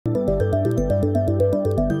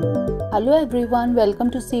Hello everyone,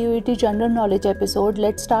 welcome to CUET General Knowledge episode.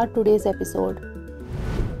 Let's start today's episode.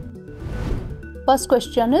 First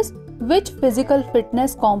question is, which physical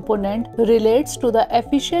fitness component relates to the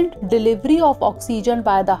efficient delivery of oxygen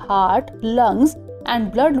by the heart, lungs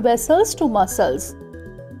and blood vessels to muscles?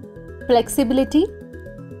 Flexibility,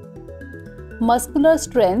 muscular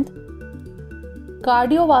strength,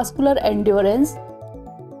 cardiovascular endurance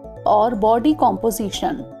or body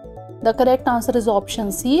composition? The correct answer is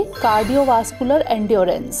option C, cardiovascular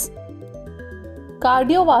endurance.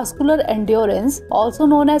 Cardiovascular endurance, also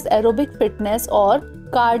known as aerobic fitness or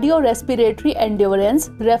cardiorespiratory endurance,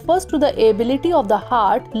 refers to the ability of the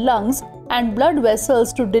heart, lungs, and blood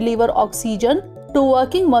vessels to deliver oxygen to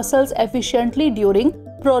working muscles efficiently during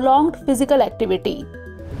prolonged physical activity.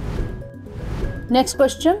 Next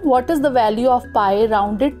question, what is the value of pi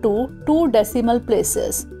rounded to 2 decimal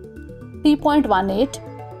places? 3.18,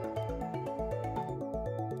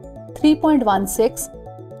 3.16,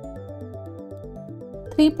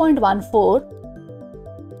 3.14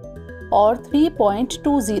 or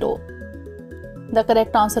 3.20? The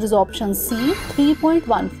correct answer is option C,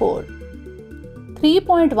 3.14.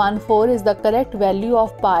 3.14 is the correct value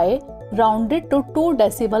of pi rounded to 2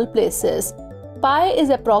 decimal places. Pi is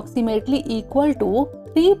approximately equal to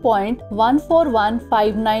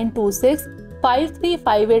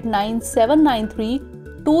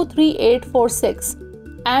 3.141592653589793238846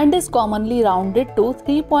 and is commonly rounded to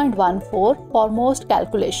 3.14 for most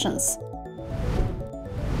calculations.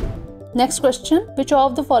 Next question, which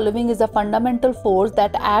of the following is a fundamental force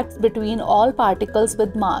that acts between all particles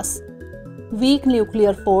with mass? Weak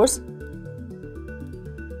nuclear force,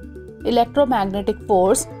 electromagnetic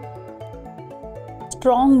force,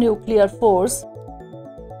 strong nuclear force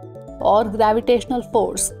or gravitational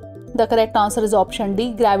force? The correct answer is option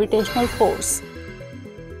D, gravitational force.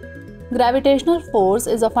 Gravitational force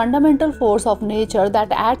is a fundamental force of nature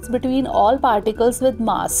that acts between all particles with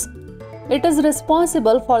mass. It is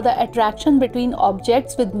responsible for the attraction between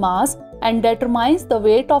objects with mass and determines the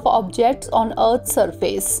weight of objects on Earth's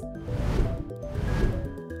surface.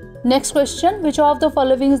 Next question, which of the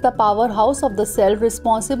following is the powerhouse of the cell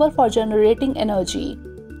responsible for generating energy?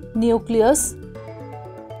 Nucleus,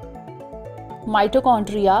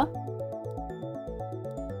 mitochondria,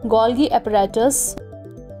 Golgi apparatus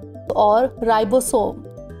or ribosome?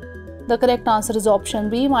 The correct answer is option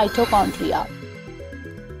B, mitochondria.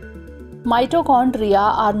 Mitochondria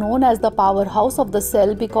are known as the powerhouse of the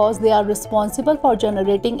cell because they are responsible for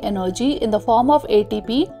generating energy in the form of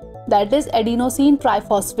ATP, that is adenosine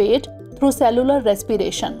triphosphate, through cellular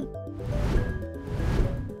respiration.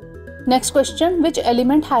 Next question, which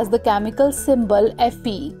element has the chemical symbol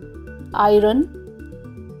Fe? Iron,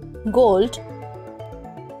 gold,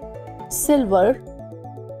 silver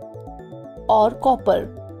or copper?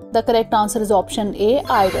 The correct answer is option A,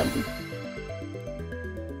 iron.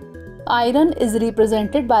 Iron is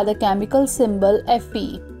represented by the chemical symbol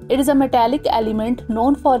Fe. It is a metallic element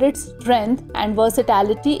known for its strength and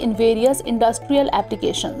versatility in various industrial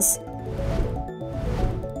applications.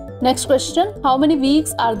 Next question, how many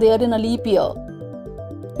weeks are there in a leap year?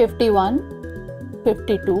 51,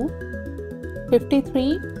 52,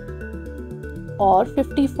 53 or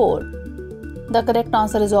 54? The correct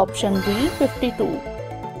answer is option B, 52.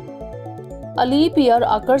 A leap year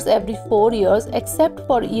occurs every 4 years except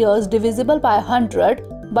for years divisible by 100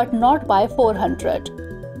 but not by 400.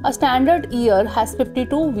 A standard year has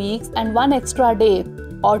 52 weeks and 1 extra day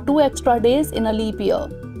or 2 extra days in a leap year.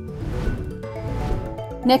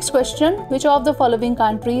 Next question, which of the following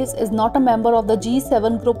countries is not a member of the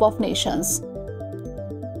G7 group of nations?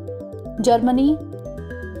 Germany,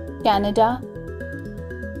 Canada,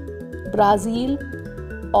 Brazil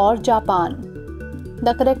or Japan?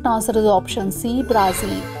 The correct answer is option C,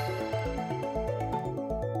 Brazil.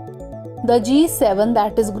 The G7,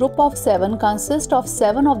 that is group of 7, consists of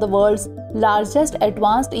 7 of the world's largest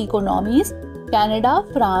advanced economies: Canada,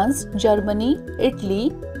 France, Germany,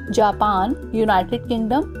 Italy, Japan, United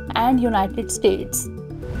Kingdom and United States.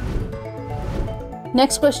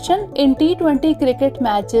 Next question, in T20 cricket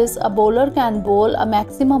matches, a bowler can bowl a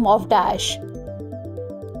maximum of dash: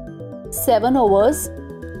 7 overs,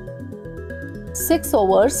 6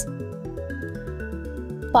 overs,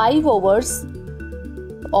 5 overs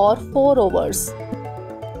or 4 overs?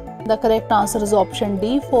 The correct answer is option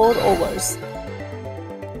D, 4 overs.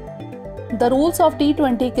 The rules of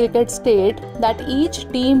T20 cricket state that each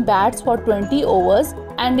team bats for 20 overs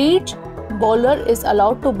and each bowler is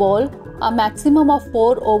allowed to bowl a maximum of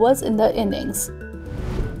 4 overs in the innings.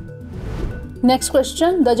 Next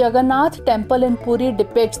question, the Jagannath temple in Puri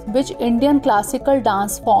depicts which Indian classical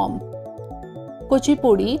dance form?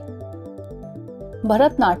 Kuchipudi,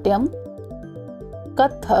 Bharatnatyam,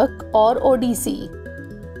 Kathak or Odissi?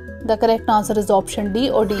 The correct answer is option D,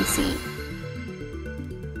 Odissi.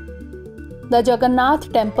 The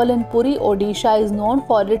Jagannath temple in Puri, Odisha is known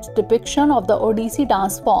for its depiction of the Odissi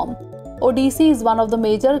dance form. Odissi is one of the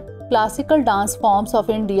major classical dance forms of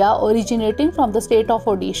India, originating from the state of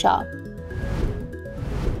Odisha.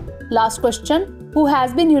 Last question. Who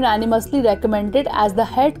has been unanimously recommended as the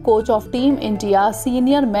head coach of Team India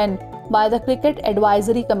Senior Men by the Cricket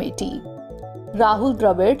Advisory Committee? Rahul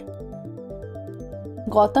Dravid,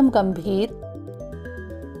 Gautam Gambhir,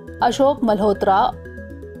 Ashok Malhotra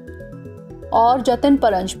or Jatin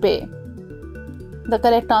Paranjpe? The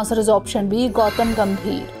correct answer is option B, Gautam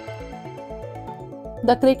Gambhir.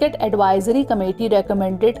 The Cricket Advisory Committee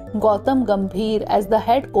recommended Gautam Gambhir as the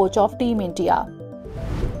head coach of Team India.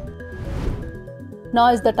 Now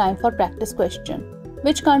is the time for practice question.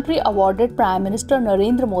 Which country awarded Prime Minister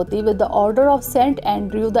Narendra Modi with the Order of St.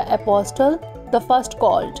 Andrew the Apostle the First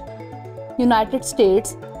called? United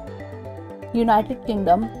States, United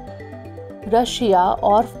Kingdom, Russia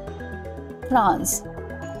or France?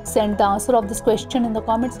 Send the answer of this question in the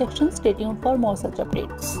comment section. Stay tuned for more such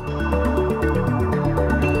updates.